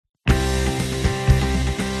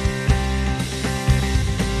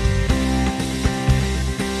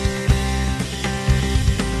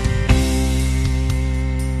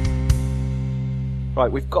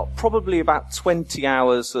Right, we've got probably about 20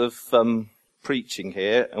 hours of preaching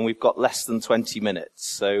here, and we've got less than 20 minutes.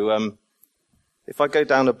 So if I go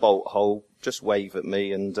down a bolt hole, just wave at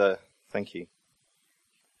me, and thank you.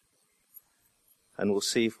 And we'll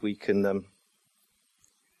see if we can...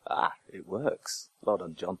 it works. Well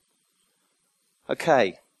done, John.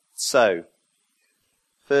 Okay, so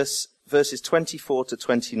verses 24 to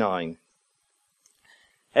 29.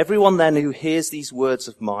 Everyone then who hears these words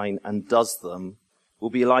of mine and does them will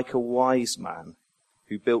be like a wise man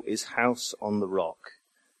who built his house on the rock.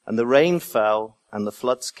 And the rain fell, and the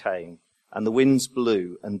floods came, and the winds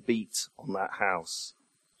blew and beat on that house.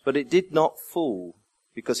 But it did not fall,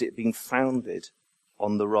 because it had been founded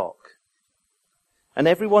on the rock. And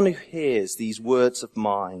everyone who hears these words of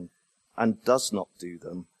mine and does not do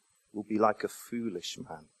them will be like a foolish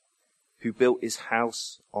man who built his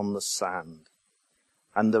house on the sand.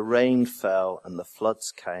 And the rain fell, and the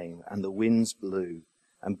floods came, and the winds blew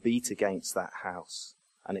and beat against that house,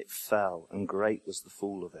 and it fell, and great was the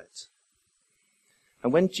fall of it.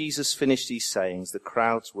 And when Jesus finished these sayings, the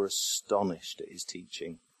crowds were astonished at his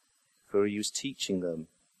teaching, for he was teaching them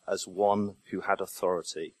as one who had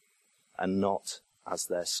authority, and not as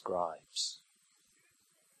their scribes.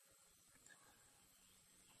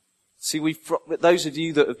 See, those of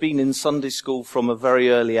you that have been in Sunday school from a very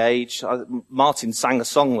early age, Martin sang a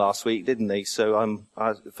song last week, didn't he? So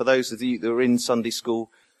for those of you that were in Sunday school,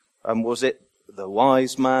 was it, the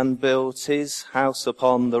wise man built his house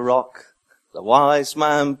upon the rock? The wise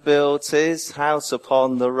man built his house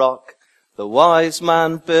upon the rock. The wise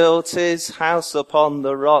man built his house upon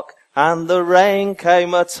the rock, and the rain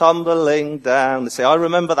came a-tumbling down. They say, I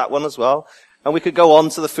remember that one as well. And we could go on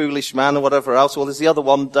to the foolish man or whatever else. Well, there's the other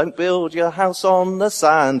one. Don't build your house on the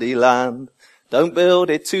sandy land. Don't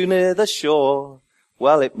build it too near the shore.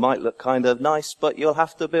 Well, it might look kind of nice, but you'll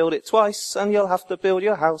have to build it twice, and you'll have to build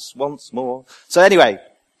your house once more. So anyway.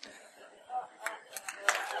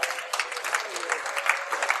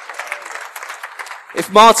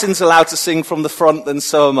 If Martin's allowed to sing from the front, then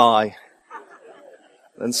so am I.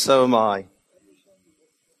 And so am I.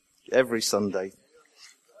 Every Sunday.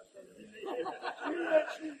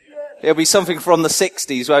 It'll be something from the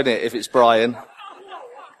 60s, won't it, if it's Brian?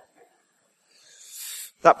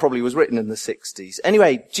 That probably was written in the 60s.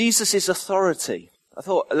 Anyway, Jesus' authority. I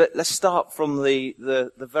thought, let's start from the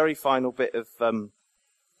very final bit of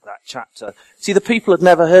that chapter. See, the people had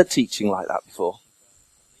never heard teaching like that before.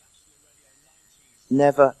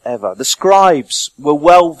 Never, ever. The scribes were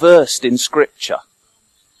well versed in Scripture.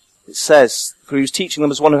 It says, for he was teaching them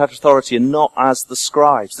as one who had authority and not as the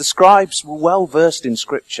scribes. The scribes were well versed in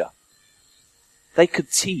Scripture. They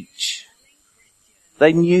could teach.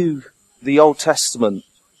 They knew the Old Testament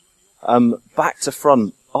back to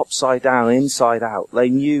front, upside down, inside out. They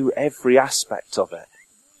knew every aspect of it.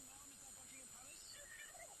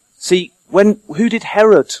 See, who did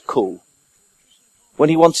Herod call when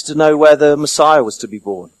he wanted to know where the Messiah was to be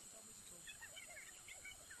born?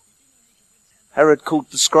 Herod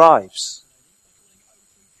called the scribes.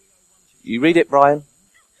 You read it, Brian?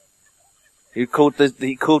 He called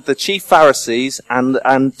the chief Pharisees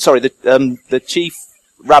the chief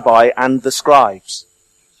rabbi and the scribes.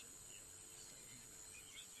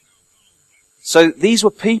 So these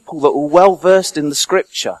were people that were well versed in the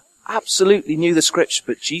Scripture, absolutely knew the Scripture,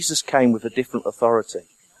 but Jesus came with a different authority.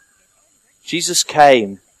 Jesus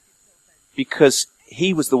came because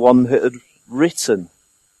he was the one that had written.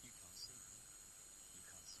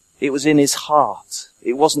 It was in his heart.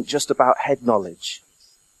 It wasn't just about head knowledge.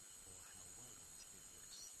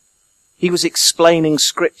 He was explaining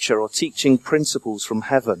Scripture or teaching principles from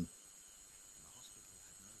heaven.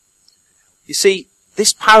 You see,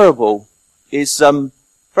 this parable is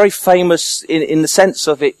very famous in the sense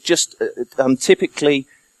of it just typically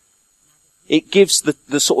it gives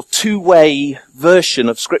the sort of two-way version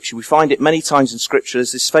of Scripture. We find it many times in Scripture.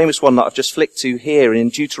 There's this famous one that I've just flicked to here in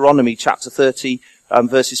Deuteronomy chapter 30,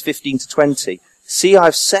 verses 15 to 20. See,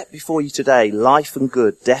 I've set before you today life and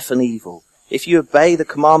good, death and evil. If you obey the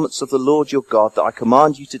commandments of the Lord your God that I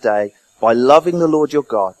command you today, by loving the Lord your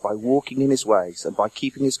God, by walking in his ways, and by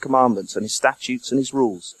keeping his commandments and his statutes and his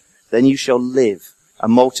rules, then you shall live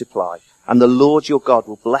and multiply, and the Lord your God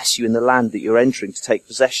will bless you in the land that you're entering to take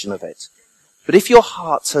possession of it. But if your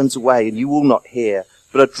heart turns away and you will not hear,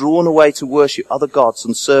 but are drawn away to worship other gods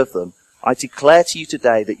and serve them, I declare to you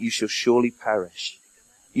today that you shall surely perish.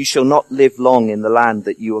 You shall not live long in the land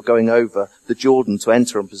that you are going over the Jordan to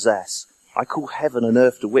enter and possess. I call heaven and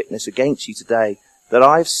earth to witness against you today that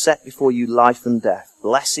I have set before you life and death,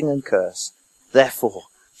 blessing and curse. Therefore,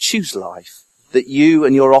 choose life, that you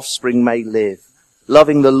and your offspring may live,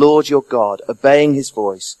 loving the Lord your God, obeying his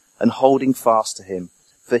voice, and holding fast to him.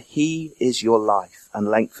 For he is your life and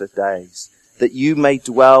length of days, that you may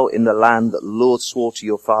dwell in the land that the Lord swore to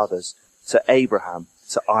your fathers, to Abraham,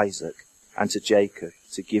 to Isaac, and to Jacob,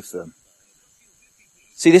 to give them.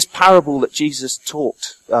 See, this parable that Jesus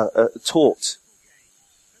taught,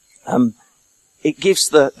 it gives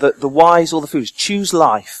the wise or the foolish, choose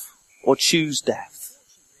life or choose death.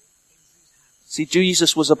 See,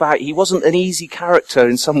 Jesus was he wasn't an easy character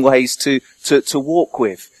in some ways to walk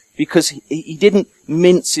with, because he didn't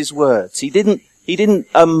mince his words. He didn't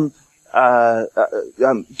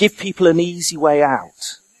give people an easy way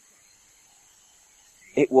out.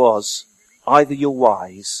 It was either you're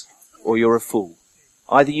wise or you're a fool.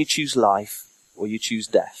 Either you choose life or you choose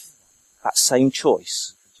death. That same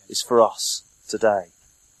choice is for us today.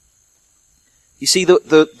 You see,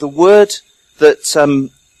 the word that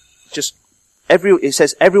it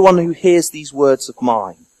says, everyone who hears these words of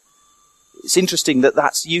mine. It's interesting that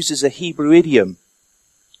that's used as a Hebrew idiom.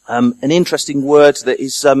 An interesting word that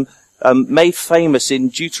is made famous in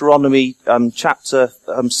Deuteronomy chapter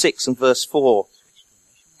 6 and verse 4.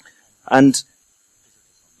 And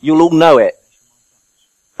you'll all know it.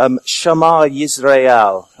 Shema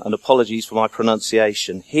Yisrael, and apologies for my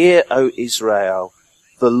pronunciation. Hear, O Israel,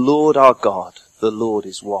 the Lord our God, the Lord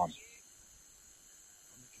is one.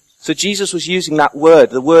 So Jesus was using that word.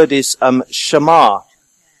 The word is Shema,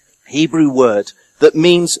 Hebrew word, that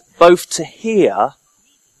means both to hear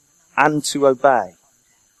and to obey.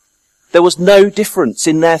 There was no difference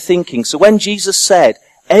in their thinking. So when Jesus said,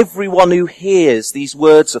 everyone who hears these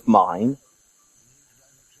words of mine,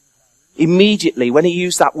 immediately, when he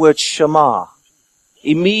used that word Shema,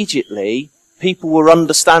 immediately people were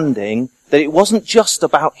understanding that it wasn't just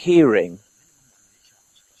about hearing,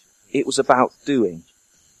 it was about doing.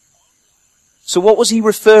 So what was he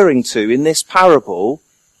referring to in this parable?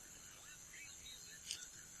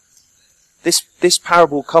 This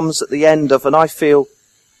parable comes at the end of, and I feel,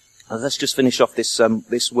 let's just finish off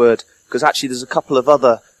this word, because actually there's a couple of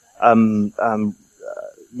other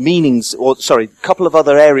meanings, a couple of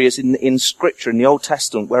other areas in Scripture in the Old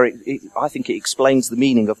Testament where I think it explains the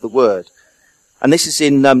meaning of the word. And this is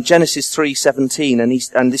in Genesis 3:17,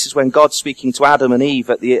 and this is when God's speaking to Adam and Eve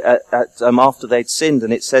after they'd sinned,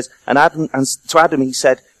 and it says, and to Adam he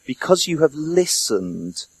said, because you have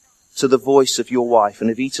listened to the voice of your wife and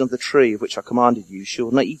have eaten of the tree of which I commanded you, you shall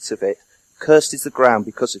not eat of it. Cursed is the ground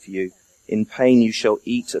because of you. In pain you shall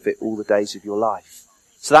eat of it all the days of your life.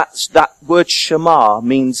 So that word Shema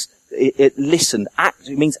means it listened.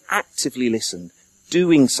 It means actively listened,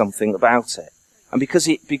 doing something about it. And because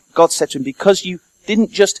God said to him, because you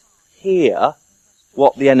didn't just hear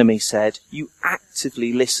what the enemy said, you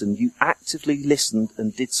actively listened. You actively listened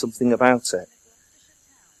and did something about it.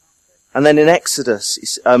 And then in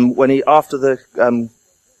Exodus, after the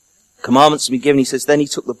commandments had been given, he says, then he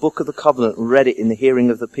took the book of the covenant and read it in the hearing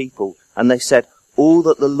of the people. And they said, all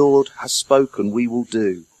that the Lord has spoken we will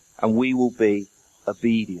do, and we will be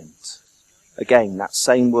obedient. Again, that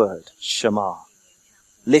same word, Shema.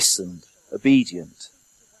 Listened, obedient.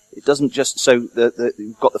 It doesn't just,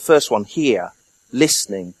 we've got the first one here,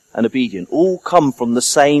 listening and obedient. All come from the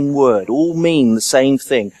same word, all mean the same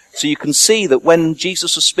thing. So you can see that when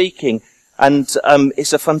Jesus was speaking, and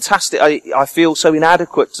it's a fantastic, I feel so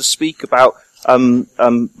inadequate to speak about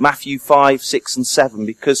Matthew 5, 6 and 7,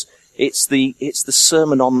 because it's the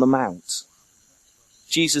Sermon on the Mount.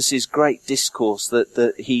 Jesus' great discourse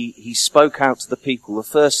that he spoke out to the people, the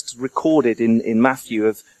first recorded in Matthew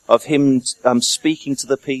of him speaking to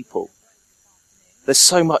the people. There's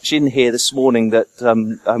so much in here this morning that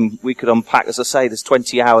we could unpack. As I say, there's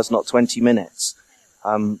 20 hours, not 20 minutes.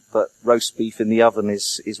 But roast beef in the oven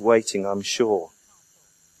is waiting, I'm sure.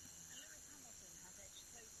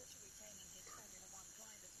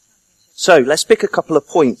 So let's pick a couple of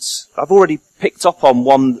points. I've already picked up on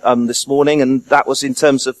one this morning, and that was in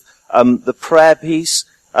terms of the prayer piece,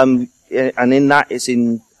 and in that is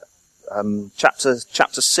in chapter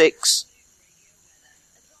 6.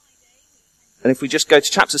 And if we just go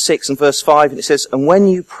to chapter 6 and verse 5, and it says, and when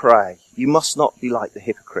you pray, you must not be like the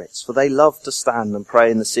hypocrites, for they love to stand and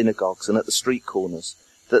pray in the synagogues and at the street corners,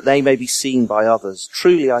 that they may be seen by others.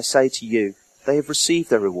 Truly I say to you, they have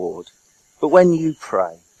received their reward. But when you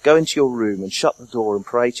pray, go into your room and shut the door and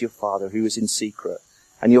pray to your Father who is in secret,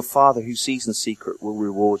 and your Father who sees in secret will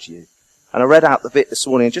reward you. And I read out the bit this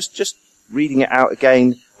morning, just reading it out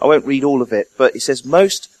again. I won't read all of it, but it says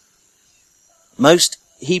most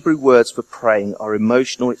Hebrew words for praying are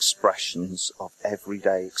emotional expressions of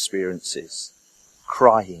everyday experiences.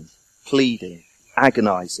 Crying, pleading,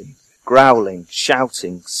 agonizing, growling,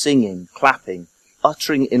 shouting, singing, clapping,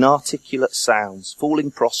 uttering inarticulate sounds,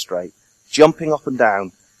 falling prostrate, jumping up and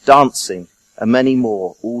down, dancing, and many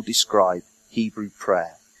more, all describe Hebrew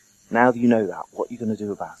prayer. Now that you know that, what are you going to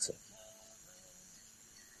do about it?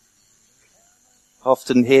 I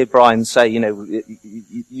often hear Brian say, you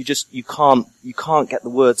can't get the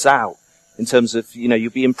words out in terms of,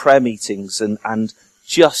 you'll be in prayer meetings and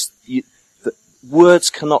the words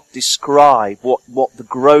cannot describe what the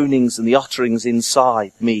groanings and the utterings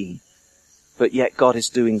inside mean, but yet God is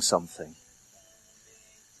doing something.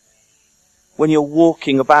 When you're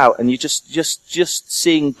walking about and you're just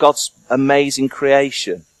seeing God's amazing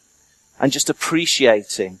creation and just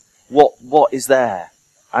appreciating what is there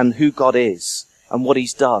and who God is and what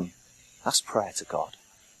he's done, that's prayer to God.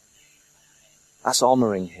 That's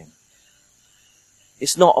honouring him.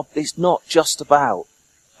 It's not just about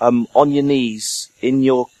on your knees in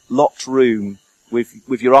your locked room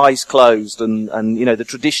with your eyes closed and the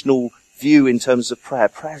traditional view in terms of prayer.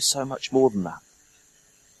 Prayer is so much more than that.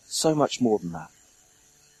 So much more than that.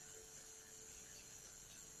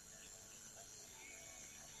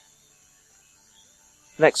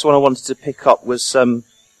 Next one I wanted to pick up was,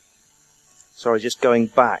 just going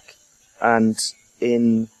back, and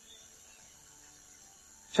in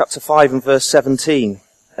chapter 5 and verse 17,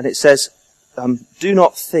 and it says, do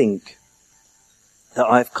not think that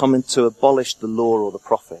I have come to abolish the law or the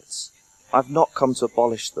prophets. I have not come to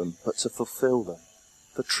abolish them, but to fulfill them.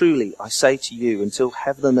 For truly, I say to you, until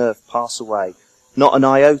heaven and earth pass away, not an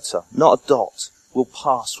iota, not a dot, will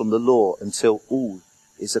pass from the law until all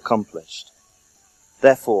is accomplished.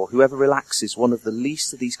 Therefore, whoever relaxes one of the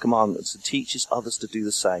least of these commandments and teaches others to do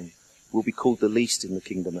the same will be called the least in the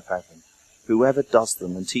kingdom of heaven. Whoever does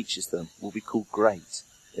them and teaches them will be called great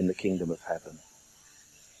in the kingdom of heaven.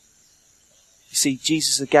 You see,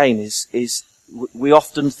 Jesus again is we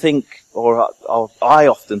often think, or I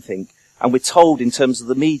often think, and we're told in terms of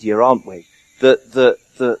the media, aren't we, that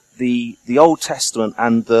the Old Testament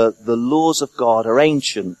and the laws of God are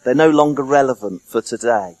ancient. They're no longer relevant for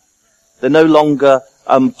today. They're no longer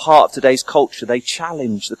part of today's culture. They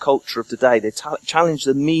challenge the culture of today. They challenge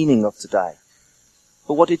the meaning of today.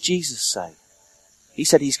 But what did Jesus say? He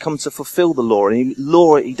said he's come to fulfill the law. And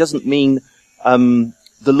he doesn't mean the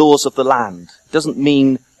laws of the land. It doesn't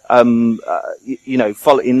mean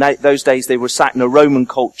follow. In those days they were sat in a Roman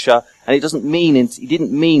culture, and he didn't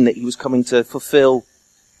mean that he was coming to fulfill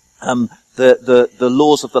the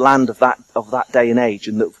laws of the land of that day and age,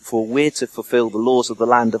 and that for we're to fulfill the laws of the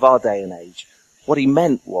land of our day and age. What he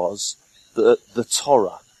meant was the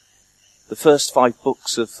Torah, the first 5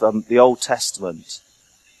 books of the Old Testament,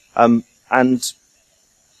 and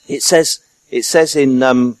it says in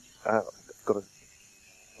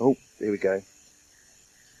here we go.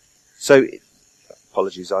 So,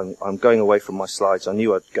 apologies, I'm going away from my slides. I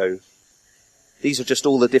knew I'd go. These are just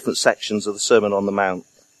all the different sections of the Sermon on the Mount.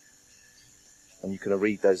 And you can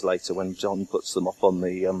read those later when John puts them up on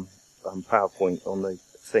the PowerPoint on the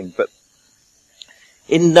thing. But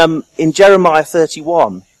in Jeremiah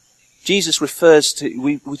 31, Jesus refers to,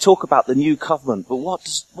 we talk about the new covenant, but what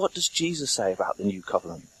does Jesus say about the new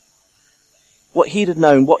covenant? What he'd have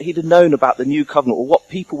known about the new covenant, or what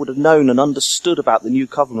people would have known and understood about the new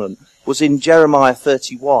covenant, was in Jeremiah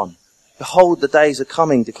 31. Behold, the days are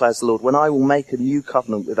coming, declares the Lord, when I will make a new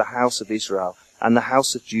covenant with the house of Israel and the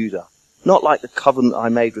house of Judah. Not like the covenant I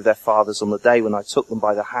made with their fathers on the day when I took them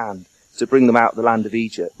by the hand to bring them out of the land of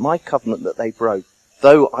Egypt. My covenant that they broke,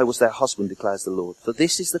 though I was their husband, declares the Lord. For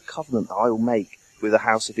this is the covenant that I will make with the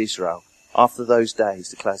house of Israel after those days,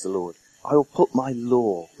 declares the Lord. I will put my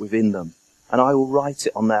law within them, and I will write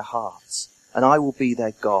it on their hearts, and I will be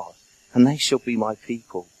their God, and they shall be my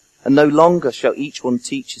people. And no longer shall each one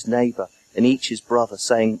teach his neighbour and each his brother,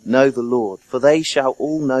 saying, Know the Lord, for they shall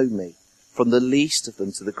all know me, from the least of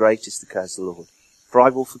them to the greatest, declares the Lord. For I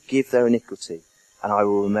will forgive their iniquity, and I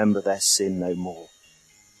will remember their sin no more.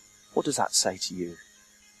 What does that say to you?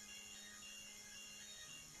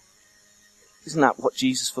 Isn't that what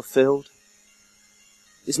Jesus fulfilled?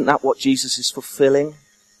 Isn't that what Jesus is fulfilling?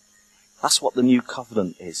 That's what the new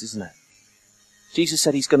covenant is, isn't it? Jesus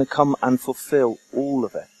said he's going to come and fulfill all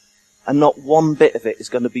of it. And not one bit of it is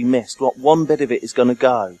going to be missed. Not one bit of it is going to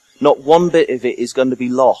go. Not one bit of it is going to be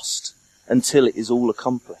lost until it is all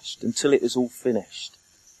accomplished, until it is all finished.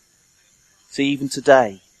 See, even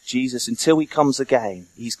today, Jesus, until he comes again,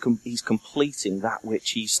 he's completing that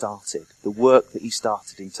which he started, the work that he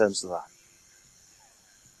started in terms of that.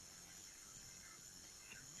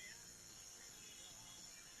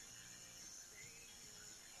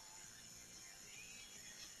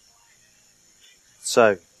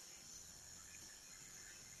 So,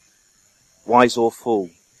 wise or fool?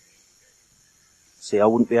 See, I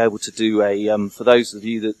wouldn't be able to do for those of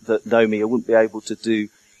you that know me, I wouldn't be able to do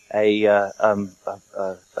a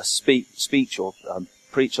speech or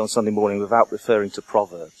preach on Sunday morning without referring to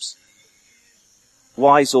Proverbs.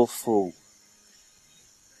 Wise or fool?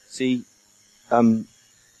 See, the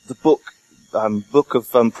book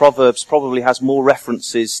of Proverbs probably has more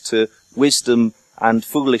references to wisdom and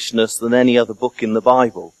foolishness than any other book in the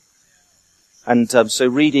Bible. And so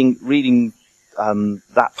reading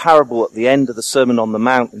that parable at the end of the Sermon on the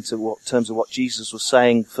Mount in terms of what Jesus was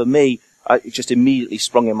saying, for me, it just immediately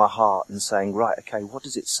sprung in my heart and saying, right, okay, what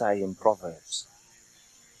does it say in Proverbs?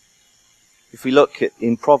 If we look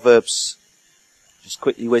in Proverbs, just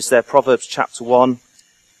quickly whiz there, Proverbs chapter 1.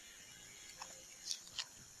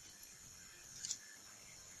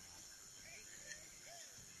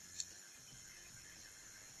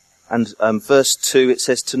 And verse 2, it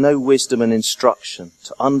says, to know wisdom and instruction,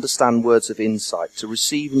 to understand words of insight, to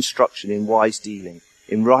receive instruction in wise dealing,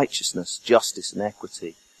 in righteousness, justice and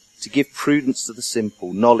equity, to give prudence to the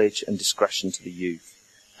simple, knowledge and discretion to the youth.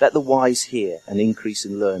 Let the wise hear and increase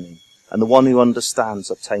in learning, and the one who understands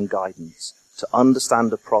obtain guidance, to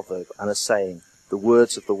understand a proverb and a saying, the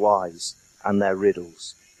words of the wise and their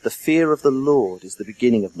riddles. The fear of the Lord is the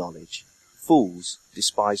beginning of knowledge. Fools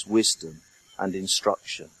despise wisdom and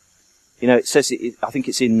instruction. You know, it says, I think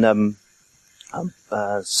it's in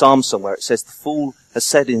Psalm somewhere, it says, the fool has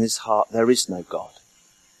said in his heart, there is no God.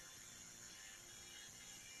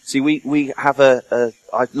 See, we have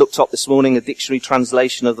I looked up this morning a dictionary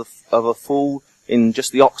translation of a fool in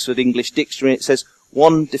just the Oxford English Dictionary. It says,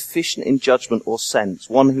 one deficient in judgment or sense,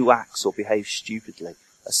 one who acts or behaves stupidly,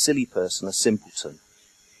 a silly person, a simpleton.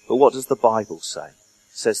 But what does the Bible say?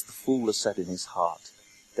 It says, the fool has said in his heart,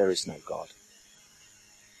 there is no God.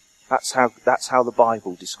 That's how the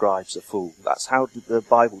Bible describes a fool. That's how the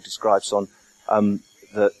Bible describes someone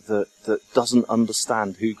that doesn't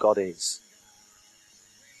understand who God is.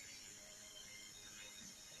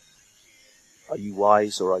 Are you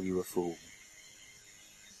wise or are you a fool?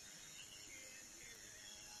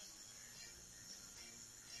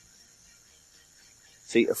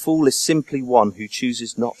 See, a fool is simply one who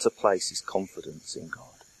chooses not to place his confidence in God.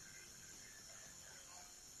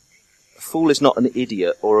 A fool is not an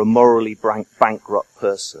idiot or a morally bankrupt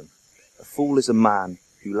person. A fool is a man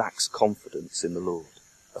who lacks confidence in the Lord.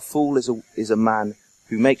 A fool is a man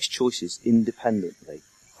who makes choices independently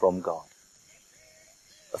from God.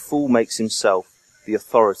 A fool makes himself the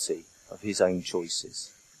authority of his own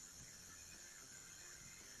choices.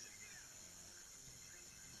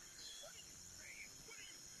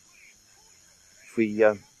 If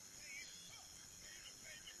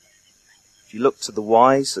you look to the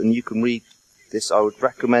wise, and you can read this, I would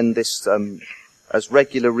recommend this as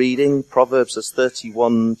regular reading. Proverbs has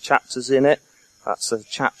 31 chapters in it. That's a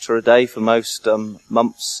chapter a day for most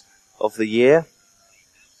months of the year.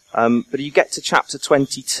 But you get to chapter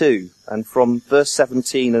 22, and from verse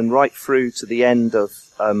 17 and right through to the end of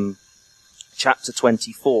chapter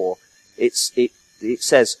 24, it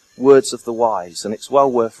says words of the wise, and it's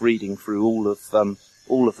well worth reading through all of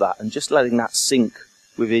that and just letting that sink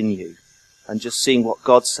within you. And just seeing what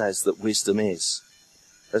God says that wisdom is.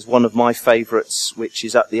 There's one of my favourites, which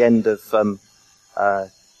is at the end of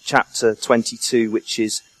chapter 22, which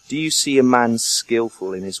is, do you see a man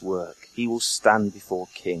skillful in his work? He will stand before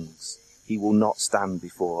kings. He will not stand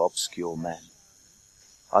before obscure men.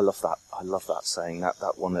 I love that. I love that saying.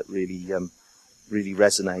 That one that really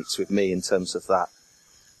resonates with me in terms of that.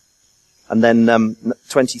 And then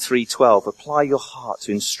 23:12, apply your heart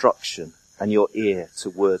to instruction and your ear to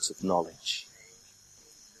words of knowledge.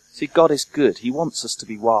 See, God is good. He wants us to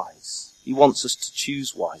be wise. He wants us to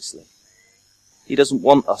choose wisely. He doesn't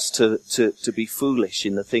want us to be foolish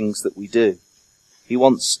in the things that we do. He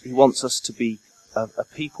wants us to be a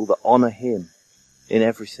people that honour him in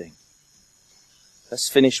everything. Let's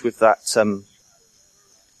finish with that. So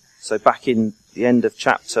back in the end of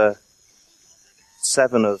chapter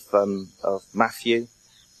 7 of Matthew.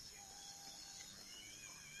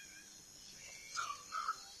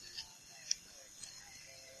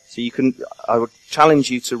 So I would challenge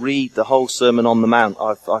you to read the whole Sermon on the Mount.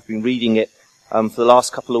 I've been reading it for the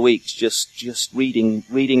last couple of weeks, just reading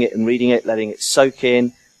it and reading it, letting it soak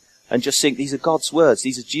in, and just think these are God's words.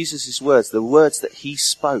 These are Jesus' words, the words that he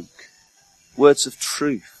spoke. Words of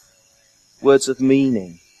truth, words of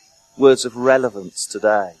meaning, words of relevance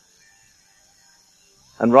today.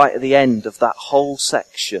 And right at the end of that whole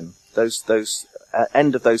section,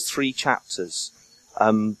 end of those 3 chapters,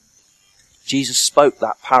 Jesus spoke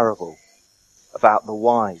that parable about the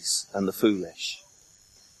wise and the foolish.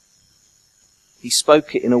 He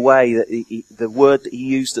spoke it in a way that the word that he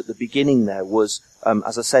used at the beginning there was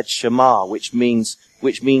as I said, Shema, which means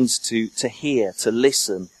to hear, to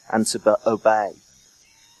listen, and to obey.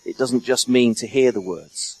 It doesn't just mean to hear the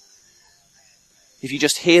words. If you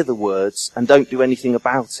just hear the words and don't do anything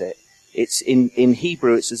about it, it's in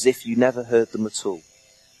Hebrew, it's as if you never heard them at all.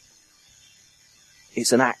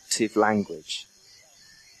 It's an active language.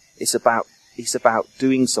 It's about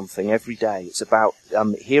doing something every day. It's about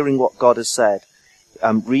hearing what God has said,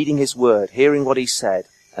 reading his word, hearing what he said,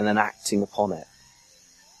 and then acting upon it.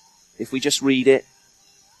 If we just read it,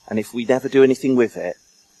 and if we never do anything with it,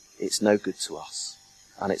 it's no good to us,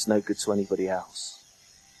 and it's no good to anybody else.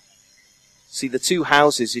 See, the two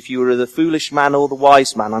houses, if you were the foolish man or the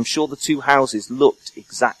wise man, I'm sure the two houses looked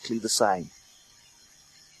exactly the same.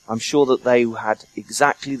 I'm sure that they had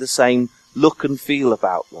exactly the same look and feel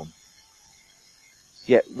about them.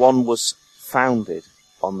 Yet one was founded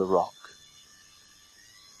on the rock.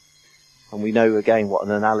 And we know again what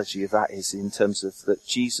an analogy of that is in terms of that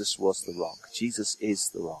Jesus was the rock. Jesus is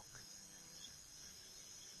the rock.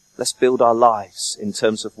 Let's build our lives in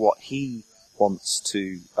terms of what he wants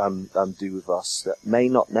to do with us that may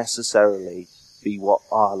not necessarily be what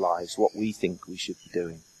our lives, what we think we should be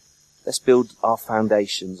doing. Let's build our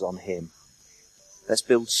foundations on him. Let's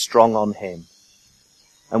build strong on him.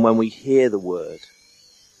 And when we hear the word,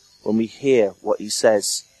 when we hear what he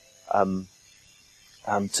says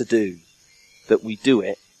to do, that we do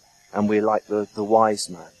it, and we're like the wise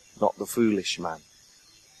man, not the foolish man.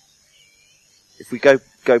 If we go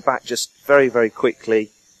back just very, very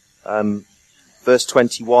quickly, verse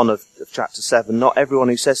 21 of chapter 7, not everyone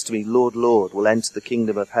who says to me, Lord, Lord, will enter the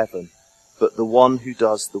kingdom of heaven, but the one who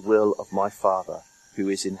does the will of my Father who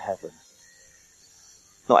is in heaven.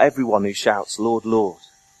 Not everyone who shouts, Lord, Lord.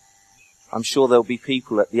 I'm sure there'll be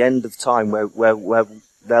people at the end of time where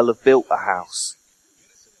they'll have built a house.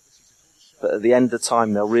 But at the end of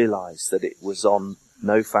time they'll realise that it was on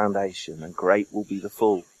no foundation, and great will be the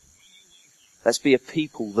fall. Let's be a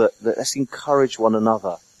people that let's encourage one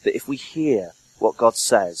another, that if we hear what God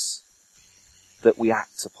says, that we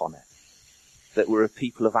act upon it. That we're a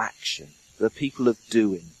people of action. We're a people of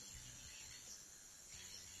doing.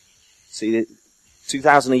 See,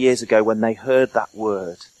 2,000 years ago when they heard that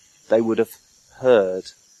word, they would have heard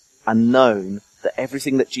and known that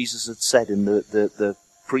everything that Jesus had said in the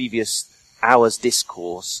previous hour's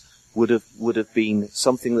discourse would have been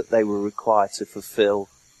something that they were required to fulfill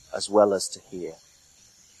as well as to hear.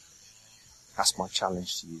 That's my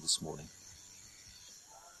challenge to you this morning.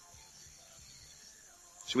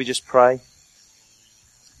 Shall we just pray?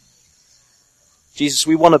 Jesus,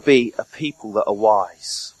 we want to be a people that are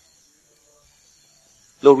wise.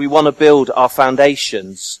 Lord, we want to build our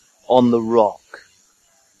foundations on the rock.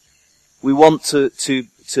 We want to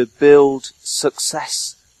build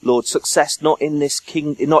success, Lord, success not in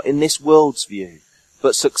this world's view,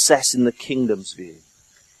 but success in the kingdom's view.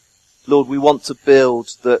 Lord, we want to build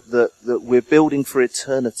that we're building for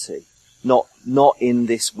eternity, not in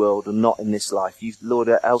this world and not in this life. Lord,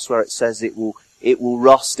 elsewhere it says it will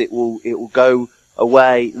rust, it will go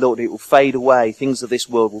away, Lord, it will fade away. Things of this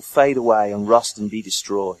world will fade away and rust and be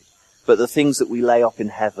destroyed. But the things that we lay up in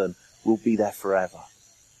heaven will be there forever.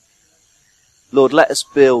 Lord, let us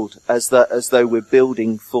build as though we're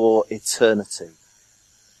building for eternity.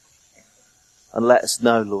 And let us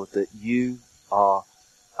know, Lord, that you are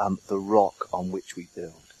the rock on which we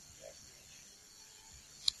build.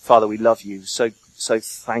 Father, we love you. So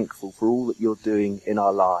thankful for all that you're doing in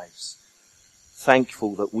our lives.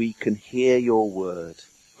 Thankful that we can hear your word,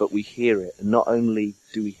 but we hear it. And not only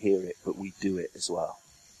do we hear it, but we do it as well.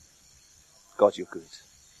 God, you're good.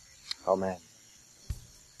 Amen.